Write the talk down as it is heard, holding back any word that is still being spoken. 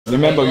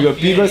Remember, your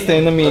biggest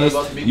enemy is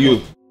you.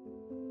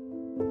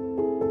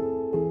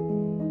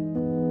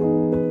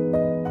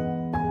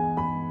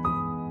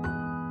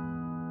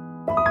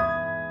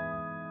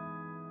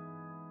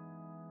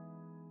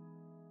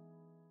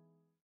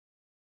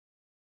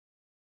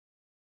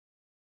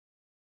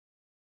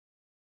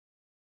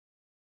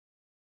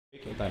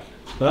 Waking time.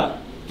 What?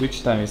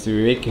 Which time is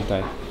your waking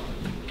time?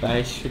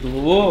 I should.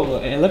 Whoa,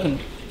 11.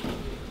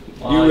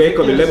 You wake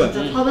up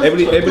 11.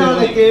 Every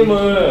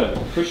게임을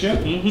push? Do you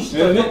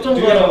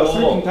have a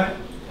sleeping time?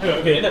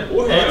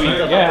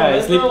 Yeah,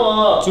 I sleep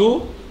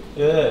 2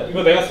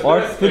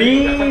 or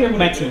 3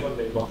 maximum.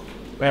 Do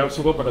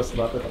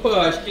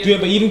you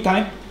have an eating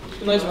time?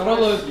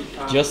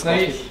 Just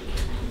coffee.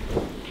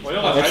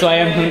 That's why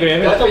I'm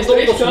hungry.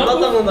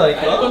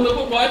 Quando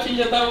eu bot, a gente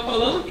já tava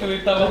falando que ele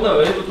tava. Não,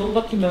 ele botou um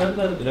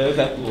documentário.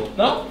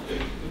 Não?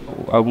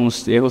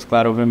 Alguns erros,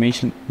 claro,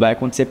 obviamente vai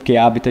acontecer porque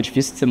hábito é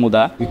difícil de você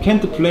mudar. You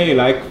can't play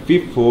like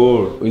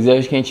before. Os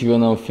erros que a gente viu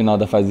no final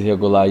da fase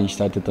regular, a gente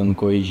tá tentando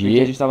Porque a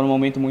corrigir. gente tava num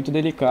momento muito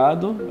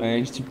delicado, a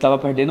gente tava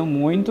perdendo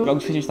muito, os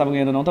jogos que a gente tava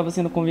ganhando não tava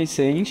sendo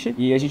convincente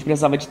e a gente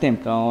precisava de tempo.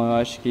 Então eu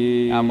acho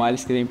que a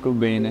males que vem pro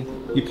bem, né?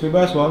 If you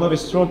guys wanna be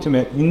strong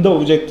team in the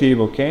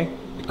objective, okay?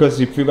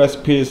 Because if you guys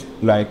feel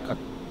like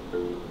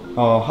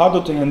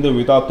hard to handle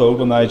without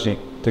organizing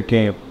the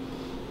game,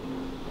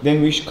 then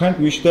we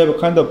should have a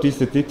kind of this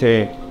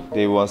detail.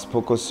 They was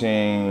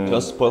focusing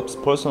just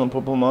personal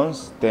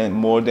performance, then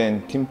more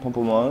than team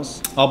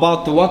performance.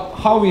 About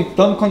how we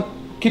don't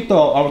keep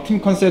our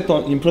team concept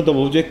in front of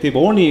objective.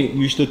 Only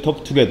you should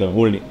talk together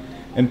only.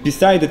 And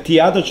besides that,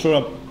 the other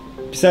trouble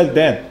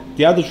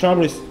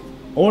is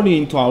only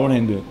into our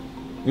hand.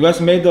 You guys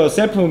made a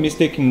self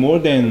mistake more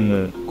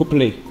than good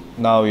play.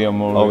 Now we are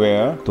more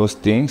aware those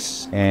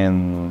things,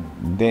 and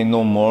they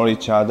know more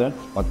each other,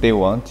 what they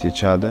want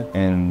each other,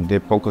 and they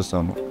focus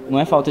on it. Não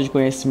é falta de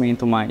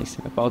conhecimento mais,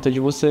 é falta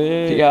de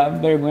você criar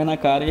vergonha na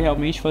cara e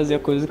realmente fazer a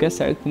coisa que é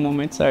certa no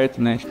momento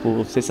certo, né?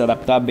 Tipo, você se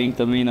adaptar bem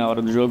também na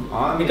hora do jogo.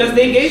 Because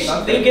they engage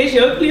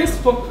ugly as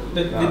fuck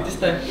this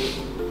time.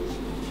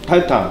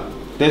 Titan,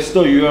 that's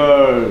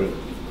your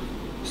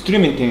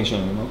stream intention,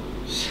 you know?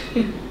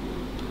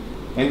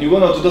 And you're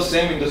gonna do the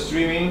same in the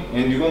streaming,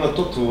 and you're gonna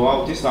talk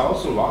to this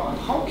also.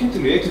 How can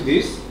you react to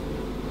this?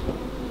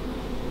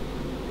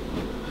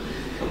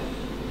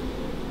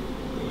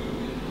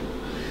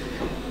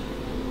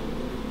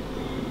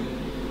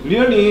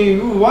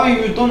 Really, why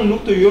you don't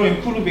look to you're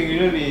improving?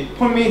 Really,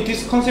 for me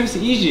this concept is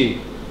easy.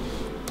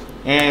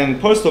 And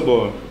first of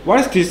all, what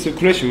is this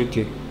crash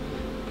routine?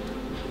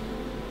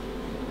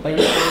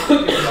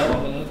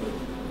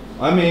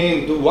 I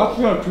mean, what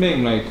you are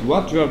playing, like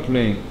what you are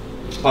playing?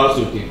 Pulse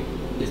routine.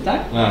 This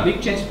time? Yeah.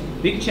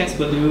 Big chance,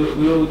 but we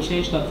will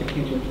change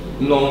nothing.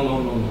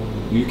 No.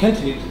 You can't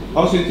hit.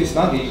 Also, it is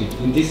not easy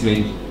in this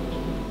range.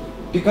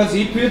 Because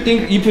if you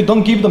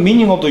don't give the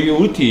meaning of your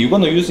ulti, you're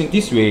gonna use it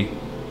this way.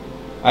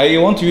 I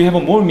want you to have a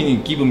more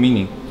meaning, give a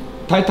meaning.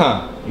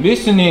 Titan,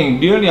 listening,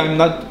 really I'm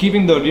not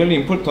giving the really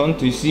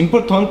important. It's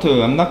important,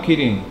 I'm not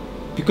kidding.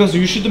 Because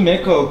you should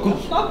make a good...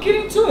 I'm not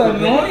kidding too,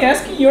 I'm only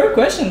asking your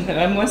question.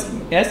 I'm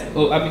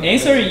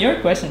answering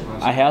your question.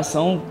 A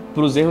reação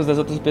pros erros das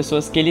outras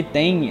pessoas que ele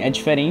tem é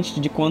diferente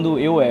de quando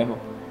eu erro.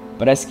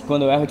 Parece que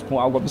quando eu erro, tipo,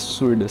 algo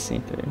absurdo, assim,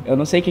 tá? Eu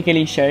não sei o que ele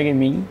enxerga em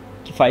mim,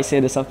 que faz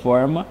ser dessa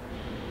forma.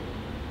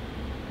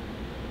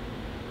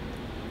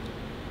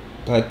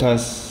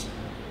 Titan's...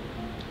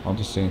 how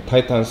to say?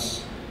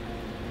 Titan's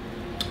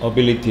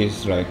ability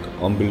is like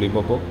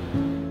unbelievable.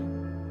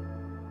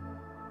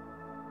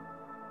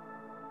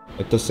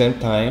 At the same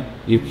time,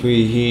 if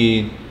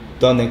he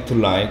don't act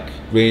like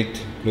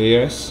great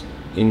players,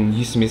 in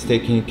his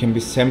mistake he can be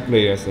same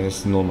players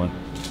as normal.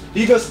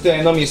 Biggest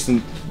enemy is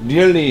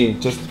really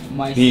just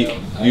you.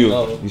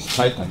 It's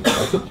Titan.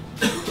 Right?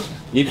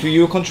 If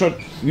you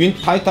win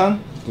Titan,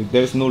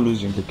 there's no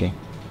losing the game.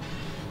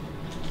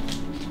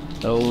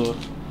 Então,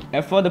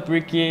 é foda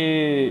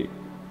porque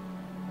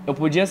eu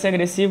podia ser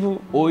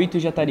agressivo, 8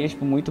 já estaria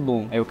tipo muito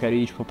bom. Aí eu quero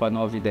ir tipo pra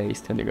 9 e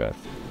 10, tá ligado?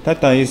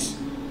 Titan is,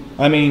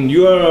 I mean,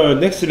 your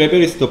next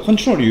level is to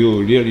control you.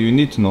 Really, you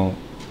need to know.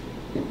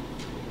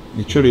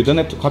 Actually, you don't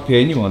have to copy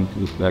anyone.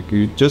 Like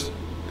you just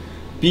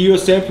be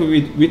yourself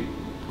with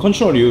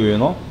control you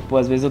know. Pô,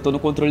 às vezes eu tô no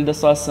controle da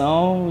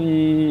situação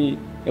e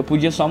eu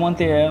podia só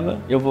manter ela.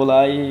 Eu vou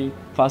lá e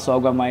faço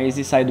algo a mais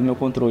e saio do meu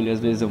controle.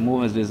 Às vezes eu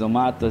morro, às vezes eu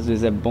mato, às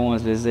vezes é bom,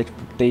 às vezes é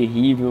tipo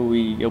terrível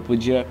e eu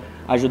podia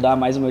ajudar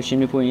mais o meu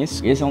time com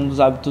isso. Esse é um dos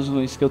hábitos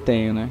ruins que eu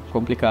tenho, né?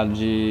 Complicado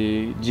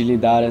de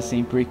lidar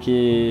assim,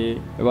 porque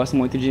eu gosto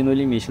muito de ir no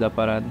limite da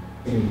parada.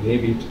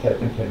 Maybe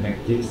Titan can make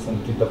this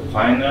something the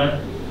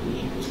final.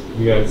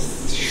 We are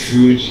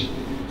huge,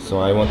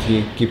 so I want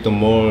to keep the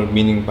more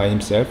meaning by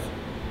himself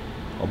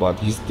about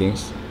his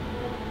things,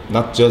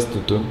 not just to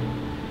do.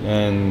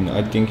 And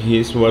I think he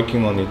is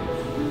working on it.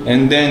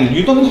 And then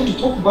you don't have to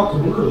talk about the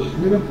rules.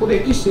 You can put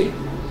it this way.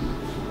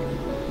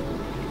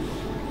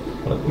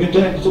 You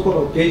don't have to talk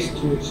about base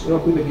to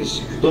start with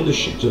this. You don't do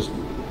shit. Just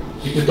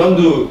if you don't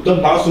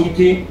bounce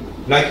ulti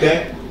like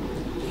that,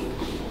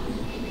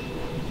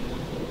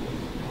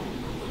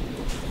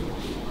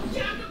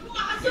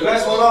 You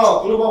guys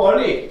wanna global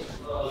early?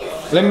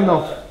 Let me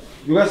know.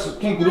 You guys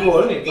can global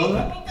early, don't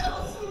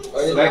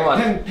you?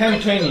 Like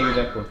 10 training,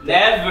 example.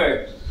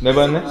 Never.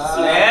 Never, né?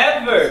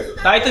 Never.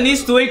 Titan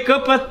needs to wake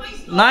up at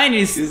 9.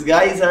 These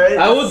guys are.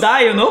 I will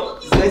die, you know?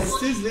 These guys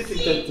still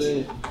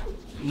sleeping.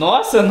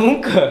 Nossa,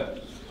 nunca.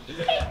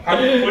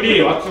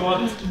 Curi, what you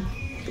want?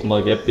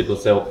 Tomogepi do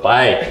seu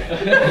pai.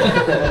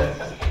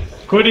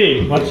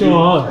 Curi, what you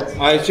want?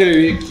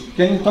 Actually,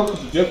 can you talk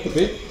to Jeff a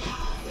bit?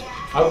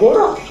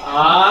 Agora?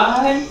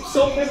 I'm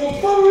so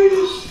preocupado.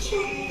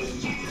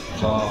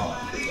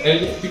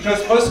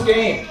 Because first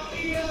game,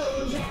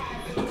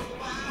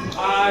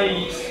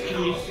 Ai,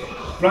 esqueci.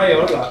 play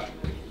olha.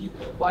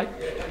 Vai.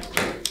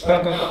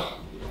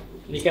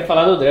 Ele quer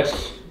falar do draft.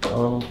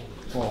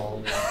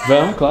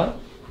 Vamos, claro.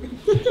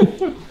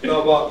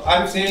 No, but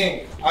I'm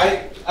saying,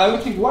 I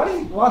think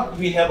what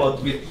we have a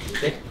bit.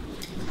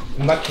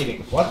 I'm not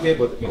kidding. What we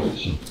have a bit.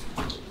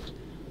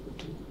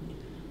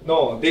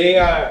 No, they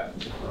are.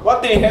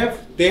 What they have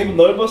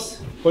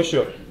nervous for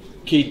sure.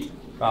 Kid.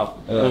 Wow.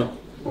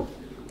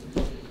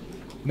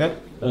 No?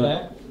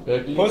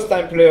 First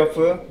time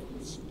playoff.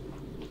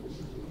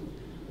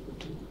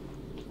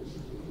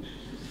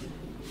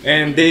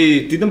 And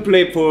they didn't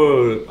play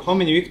for how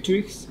many weeks? 2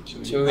 weeks?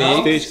 2 weeks.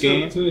 Stage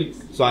game. 2 weeks.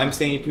 So I'm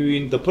saying if we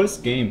win the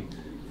first game,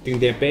 I think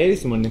they're very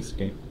similar next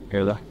game.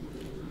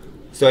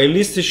 So at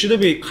least it should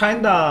be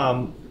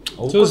kinda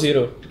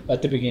 2-0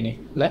 at the beginning.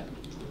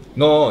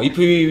 No, if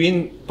we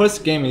win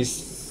first game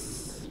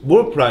is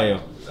more prior.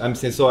 I'm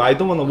saying so I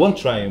don't want one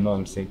try, you know what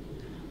I'm saying?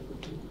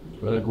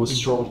 We're go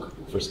strong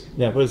first.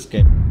 Yeah, first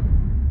game.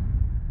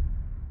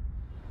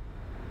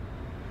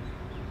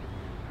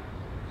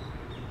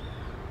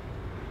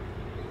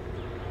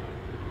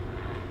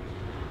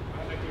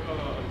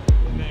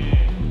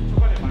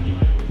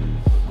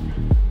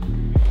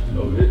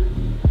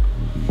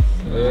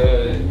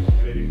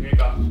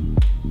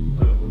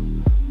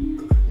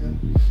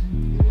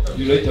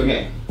 You ready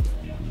again?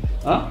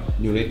 Hã?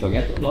 You ready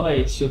again?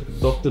 Nós, should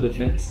talk to the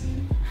fans.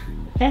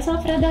 É só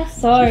pra dar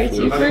sorte,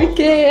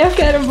 porque eu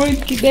quero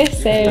muito que dê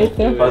certo.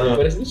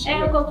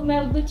 É o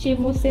cogumelo do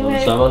time, o seu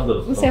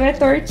é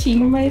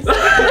tortinho, mas...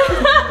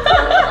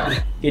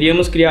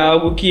 Queríamos criar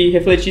algo que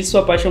refletisse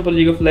sua paixão pelo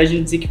League of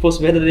Legends e que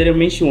fosse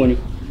verdadeiramente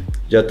único.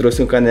 Já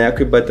trouxe um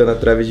caneco e bateu na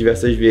trave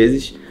diversas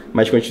vezes,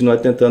 mas continua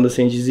tentando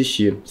sem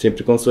desistir,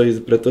 sempre com um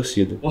sorriso pra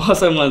torcida.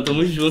 Nossa, mano,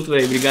 tamo junto,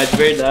 velho. Obrigado de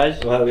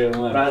verdade. Valeu,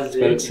 mano. Prazer.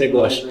 Espero que você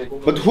goste.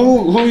 But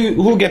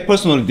who get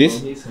personal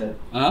this?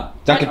 Hã?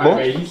 Jackpot?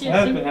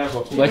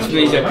 What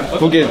plays are...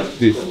 Who get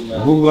this?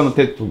 Who gonna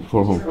take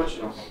for who?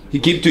 He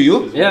give to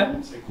you? Yeah.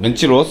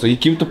 Mentiroso, he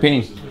give to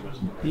Pain.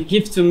 He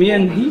gives to me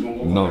and he...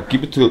 No,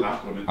 give to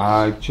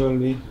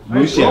actually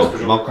Lucian,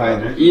 Makai,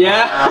 né?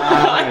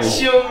 Yeah.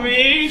 Show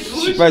me.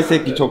 씨발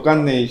새끼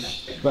족같네.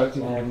 씨발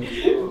새끼.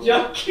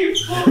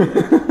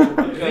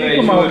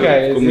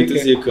 Ficou muito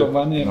zica.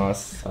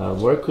 Nossa.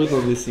 Work with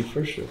Odyssey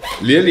for sure.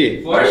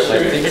 Really?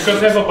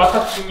 Because leva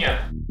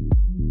batatinha.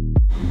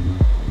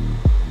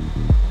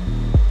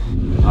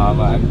 But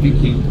I'm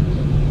thinking,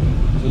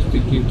 just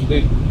thinking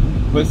today,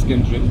 first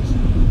game drift.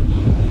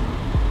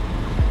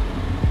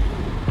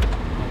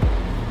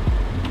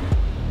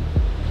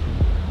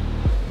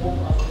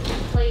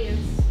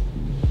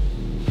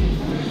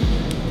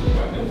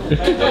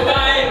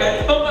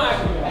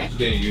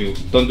 Today you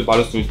don't do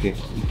Baruch Tuesday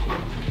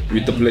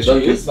with the flash.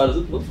 Don't use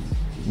Baruch?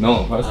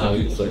 No, Baruch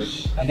Tuesday.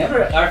 Flash. I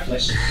never are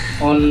flash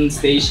on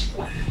stage.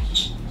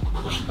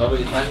 How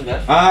many times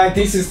that?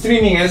 This is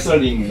streaming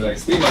answering, like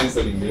stream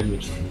answering. Really.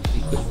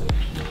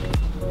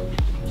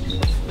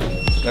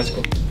 Let's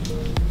go.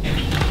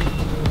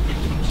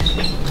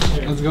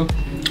 Let's go.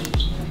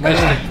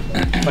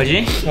 Pode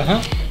ir?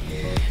 Aham.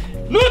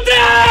 No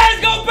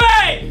 3, go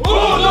bem!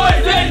 1,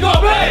 2, 3, go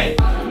bem!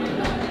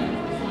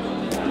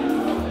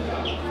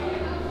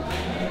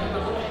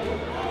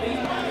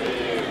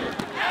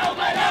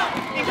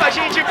 E com a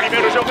gente,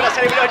 primeiro jogo da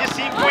série melhor de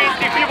 5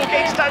 entre Vivo,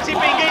 Quem Stars e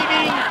Pen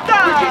Gaming.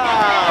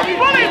 Tá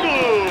valendo!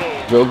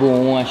 Jogo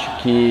 1, acho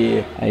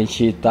que a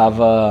gente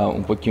tava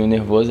um pouquinho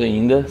nervoso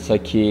ainda, só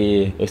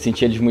que eu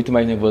senti eles muito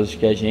mais nervosos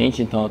que a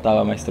gente, então eu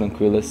tava mais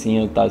tranquilo assim,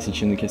 eu tava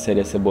sentindo que a série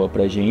ia ser boa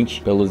pra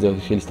gente, pelos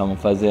erros que eles estavam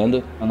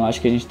fazendo. Eu não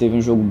acho que a gente teve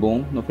um jogo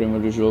bom no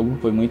primeiro jogo,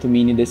 foi muito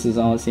mini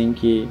decisão assim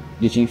que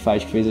de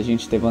teamfight que fez a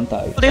gente ter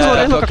vantagem. I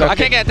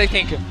can't get, I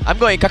think. I'm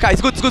going, Kaká,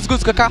 it's good,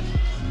 Kaká.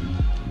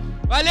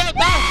 Valeu,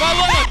 tá?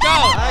 Falou,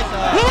 tchau!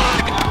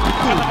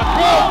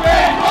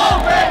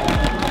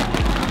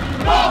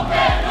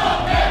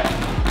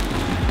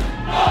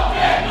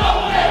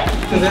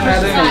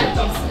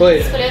 Oi.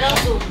 Escolheram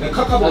azul.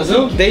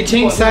 Azul? They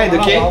change side,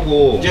 okay?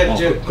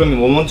 그럼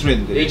one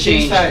trade. They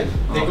change side.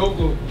 They go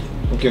blue.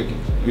 Okay.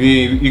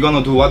 We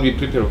gonna do what we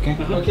prepare, okay?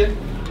 Okay.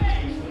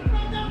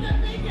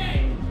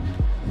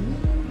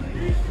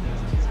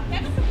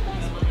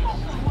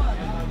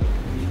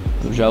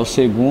 Já o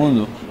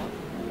segundo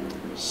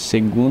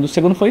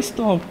foi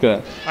Stomp,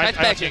 cara. Right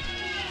back.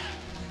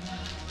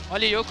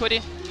 Olha you,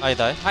 Cody. I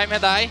die. Hi,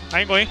 Medai.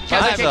 I'm going.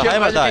 I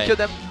can kill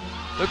them.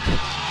 Look.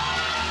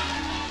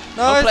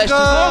 Não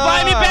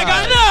vai me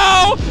pegar,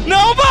 não!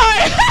 Não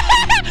vai!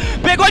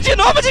 Pegou de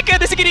novo, Diquedo,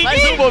 desse gringuinho!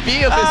 Mais um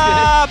bobinho, eu pesquei.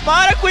 Ah,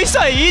 para com isso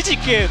aí,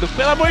 Diquedo!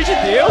 Pelo amor de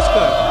Deus,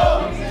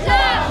 cara!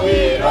 Já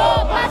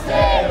virou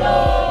parceiro!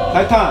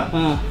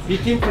 Titan, be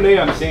team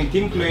player, I'm saying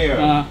team player.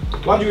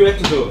 What do you have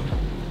to do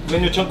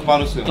when you chunk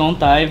balance? Don't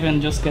dive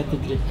and just get the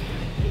drip.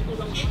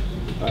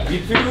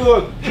 If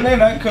you play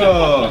like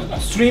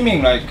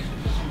streaming, like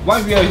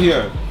why we are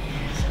here?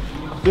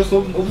 Just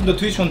open the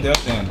Twitch on there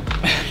then.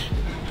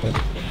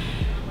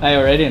 I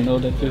already know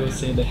that people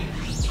say that.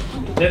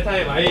 That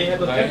time I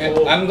had a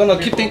tempo. I'm gonna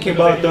keep thinking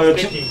about the.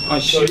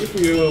 So if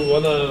you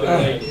wanna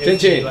like,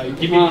 Genji. like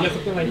give me just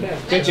something like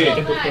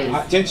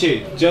that.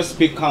 Genji, just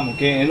be calm,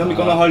 okay? Enemy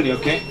gonna hold you,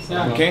 okay?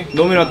 Okay?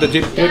 No matter the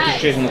drip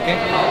situation, okay?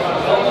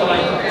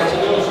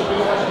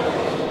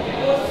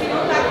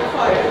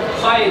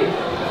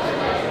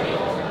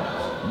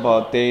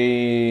 But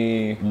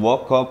they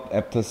woke up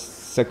after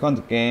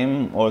second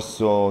game,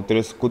 also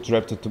there's good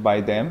draft to buy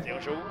them. É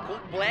um jogo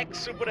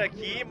complexo por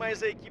aqui,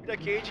 mas a equipe da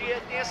Cade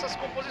tem essas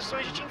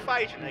composições de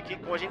teamfight, né? Que,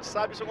 como a gente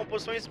sabe, são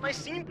composições mais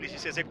simples de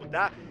se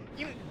executar.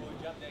 E...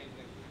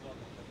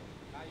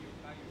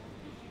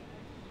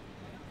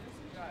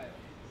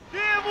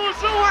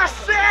 Temos uma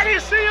série,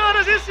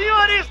 senhoras e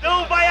senhores!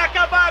 Não vai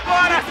acabar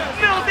agora!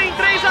 Não tem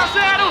 3 a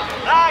 0!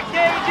 A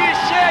Cade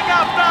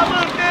chega pra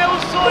manter o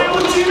sonho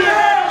do time!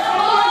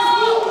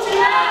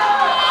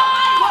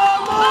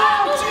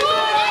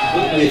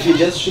 If you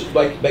just shoot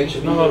back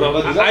shoot. No.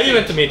 I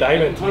went to mid. I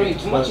went to mid.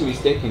 Too much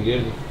mistaking,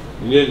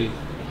 really.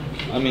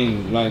 I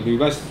mean, like you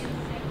guys.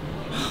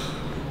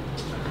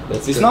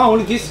 It's not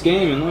only this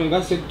game, you know. You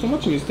guys say too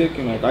much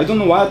mistaking. Like I don't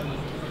know why,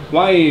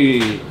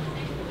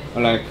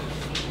 like.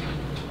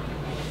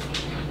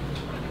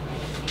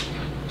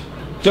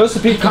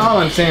 Just be calm,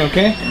 I'm saying,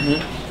 okay?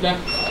 Yeah.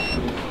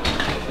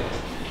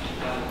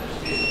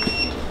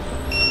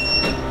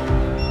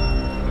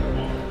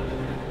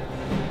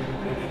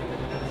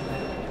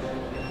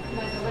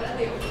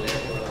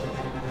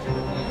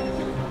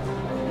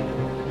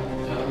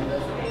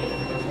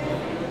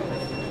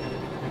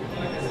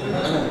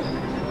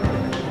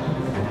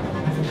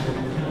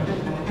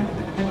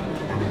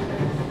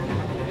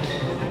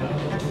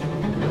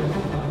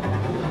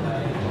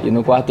 E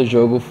no quarto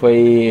jogo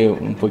foi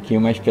um pouquinho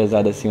mais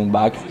pesado, assim, um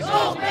baque.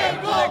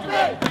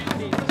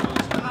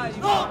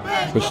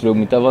 Construiu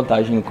muita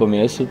vantagem no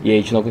começo e a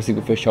gente não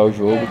conseguiu fechar o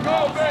jogo.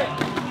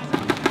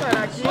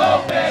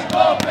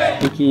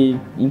 Que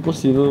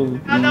impossível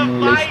no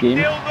late game.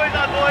 Deu 2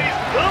 a 2,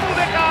 vamos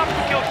ver cá,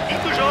 porque o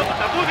quinto jogo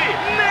tá por vir.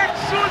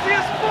 Nexus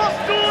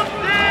exposto,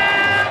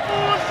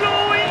 temos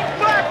um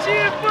empate,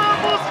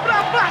 vamos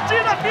pra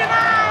partida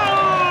final!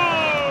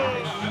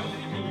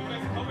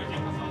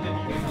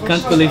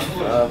 Can't believe.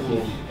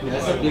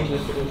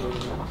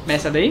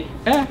 Essa daí?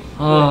 É.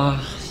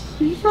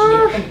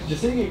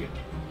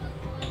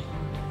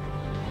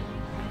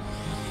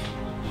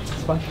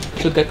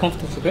 Should get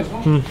comfortable, okay?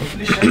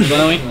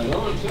 Gonna win.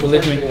 We'll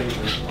let you win.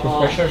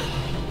 For sure.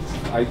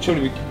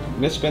 Actually,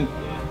 let's spend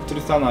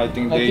Tristan. I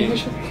think they.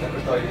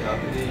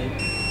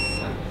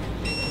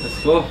 Let's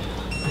go.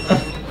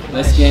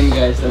 Nice game,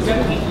 guys. Let's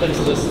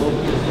go.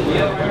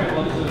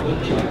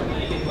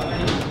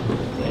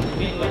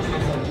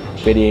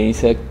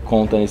 Experiência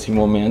conta nesses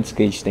momentos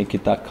que a gente tem que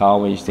estar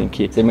calmo, a gente tem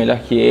que ser melhor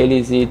que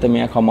eles e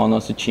também acalmar o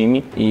nosso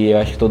time. E eu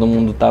acho que todo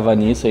mundo tava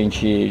nisso, a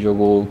gente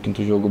jogou o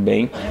quinto jogo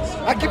bem.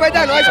 Aqui vai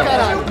dar nós,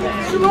 caralho.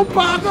 Se não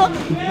paga,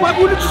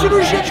 bagulho de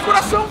cirurgia de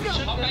coração,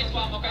 cara.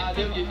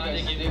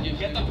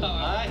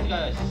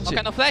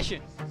 Okay, no flash?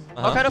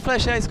 Okay, no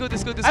flash, yeah, it's good.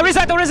 I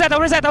reset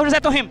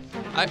on him.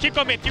 Keep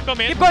coming. Keep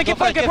going.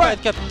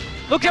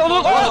 Look.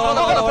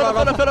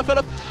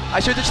 I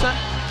shoot it, stand.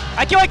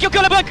 I kill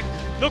LeBlanc.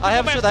 I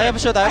have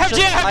shoot. I have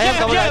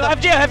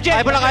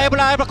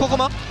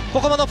Kokoma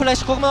no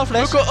flash. Look,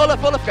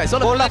 Olaf, guys.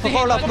 Olaf.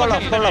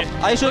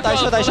 I shoot.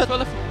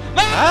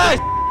 Nice!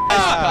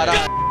 Caralho.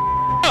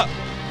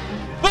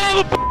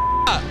 Vamos, p***!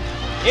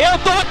 Eu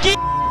tô aqui!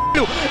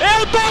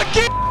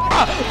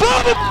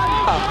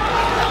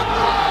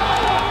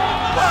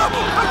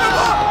 Vamos,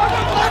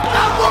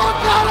 Acabou,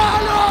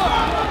 caralho!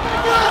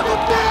 Vamos,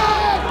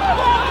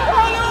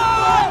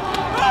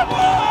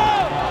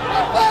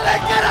 eu falei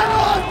que era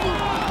nosso!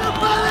 Eu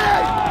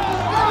falei!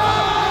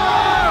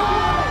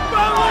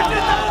 Vamos de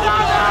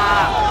nada!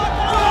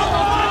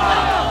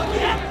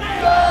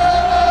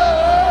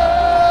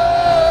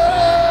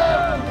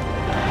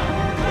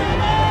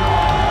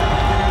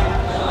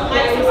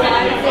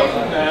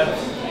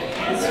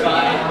 It's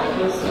fine.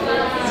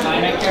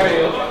 I carry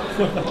you.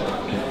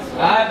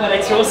 But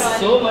I throw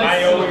so much.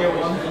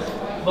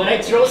 But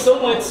I throw so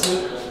much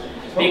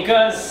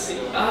because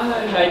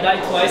I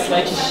died twice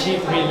like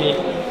shit, really.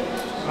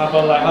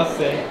 But like I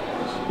say,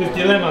 it's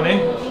Dilema, né?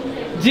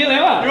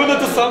 Dilema? You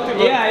do something.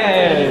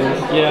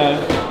 Yeah.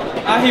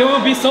 He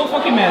will be so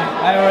fucking mad.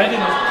 I already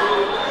know.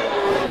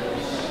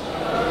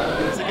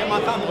 Você quer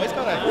matar nós,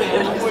 caralho?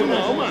 Não foi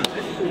não, mano.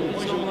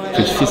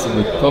 Foi difícil,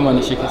 velho. Pô, mano,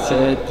 achei que ia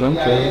ser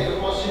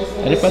tranquilo.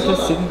 Ele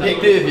patrocina.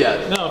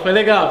 Não, foi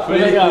legal, foi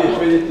legal.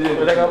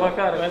 Foi legal pra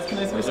cara, mas que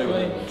nós se mesclou,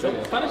 hein?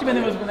 Para de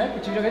vender meus bonecos,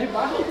 eu tinha que jogar de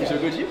barco.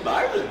 Jogou de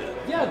barco?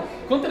 Viado,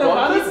 contra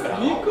vários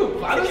bico.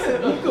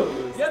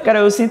 Cara,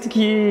 eu sinto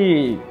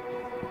que,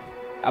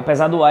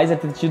 apesar do Weiser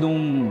ter tido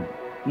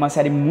uma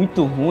série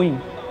muito ruim,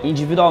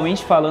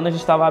 individualmente falando, a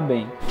gente tava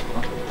bem.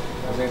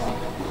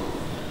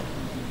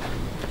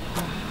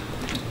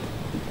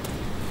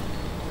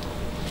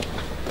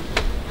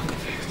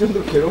 그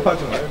정도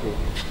괴로워하지 말고.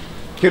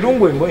 괴로운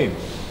거임 뭐임?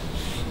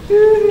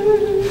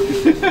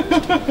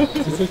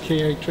 It's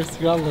okay, I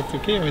trust you a lot,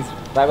 okay? Mas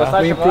Vai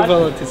gostar de improve a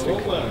chocolate? lot this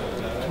week.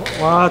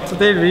 Wow,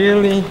 today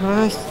really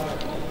nice.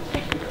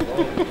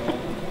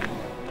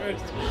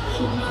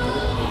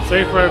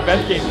 Sorry for a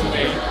bad game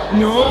today.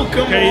 No,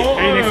 come Okay, on.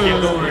 okay, next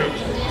game, don't worry.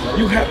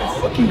 You have a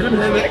fucking good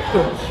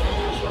elector.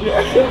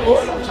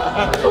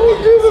 Oh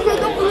Jesus, I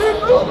don't believe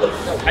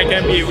it. I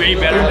can be way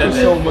better than Thank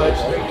you that. so much.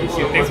 Thank you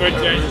so Thanks for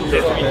much. joining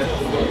this week.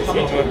 So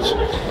much.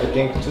 I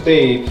think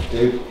today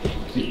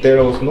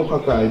there was no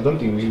Kaka. I don't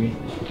think we win.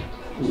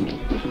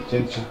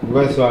 You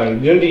guys are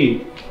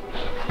really,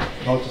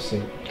 how to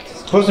say,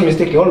 first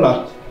mistake a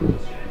lot.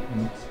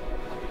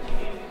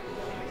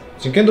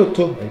 Jinkendo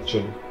too,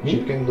 actually.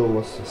 Jinkendo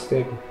was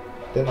stable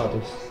than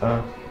others.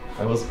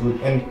 I was good.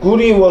 And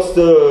Guri was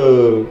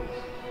the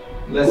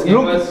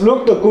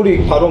look the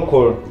Guri 바론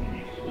콜.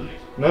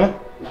 네?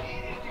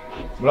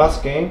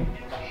 Last game.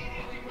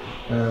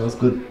 It was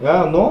good.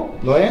 Yeah, no?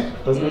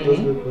 Was good.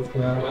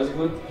 Yeah. Was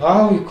good.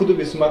 Ah, you could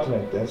be smart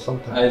like that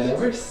sometimes. I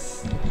never.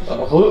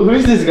 Who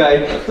is this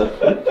guy?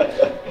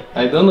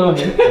 I don't know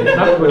him.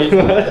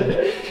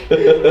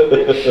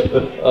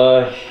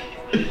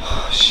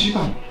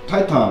 씨발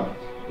타이탄.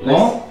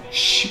 어?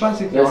 씨발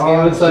새끼.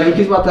 Só eu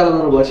quis matar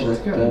ela no bot, né?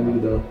 Que é amigo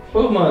dela.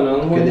 Pô, mano, eu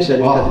não Quer vou deixar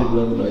ele ficar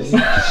driblando nós.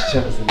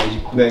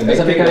 Eu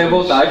sabia que ela ia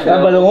voltar, tipo.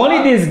 But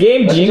only this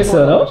game, Jinx,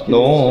 não?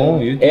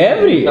 No, you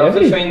Every? Ela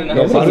fechou ainda, né?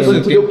 Não, para Você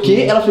entendeu o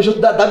quê? Ela fechou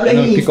da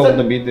WR pick on the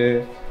Insta.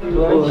 mid.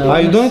 Ah,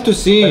 you don't have to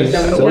see. It's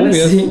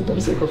obvious.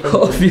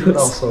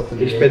 Obvious.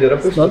 Eles perderam a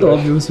postura. Not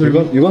obvious.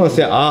 You're gonna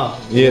say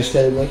yes.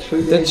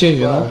 That change,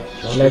 you know?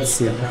 Let's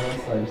see.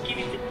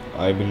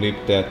 I believe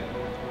that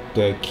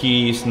the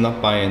key is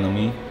not by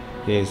enemy,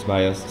 he is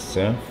by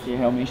yourself. Que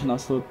realmente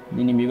nosso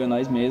inimigo é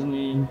nós mesmos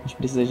e a gente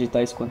precisa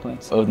ajeitar isso quanto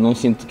antes. Eu não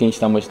sinto que a gente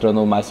tá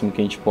mostrando o máximo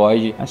que a gente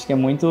pode. Acho que é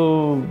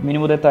muito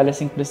mínimo detalhe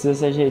assim que precisa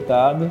ser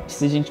ajeitado.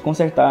 Se a gente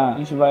consertar, a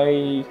gente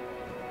vai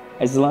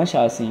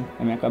deslanchar assim,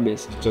 na minha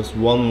cabeça. Just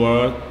one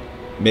word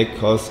make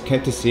us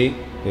can't see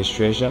the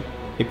situation.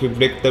 If you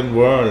break the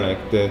word,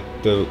 like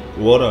the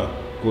water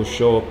will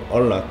show up a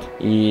lot.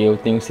 E eu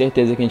tenho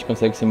certeza que a gente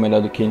consegue ser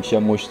melhor do que a gente já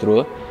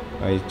mostrou.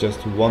 I just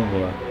one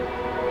word.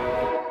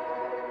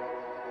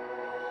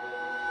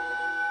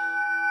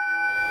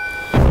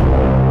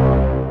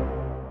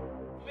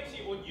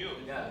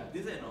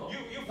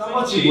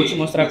 Vou te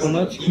mostrar como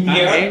a gente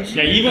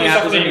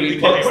ganhava os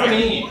inimigos.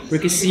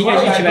 porque se a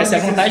gente tivesse a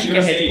vantagem que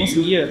a Red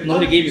conseguia no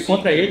early game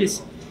contra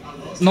eles,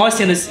 nós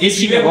tendo esse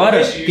time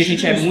agora, que a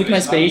gente é muito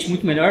mais experiente,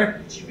 muito melhor,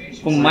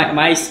 com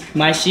mais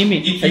time,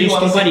 a gente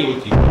toparia.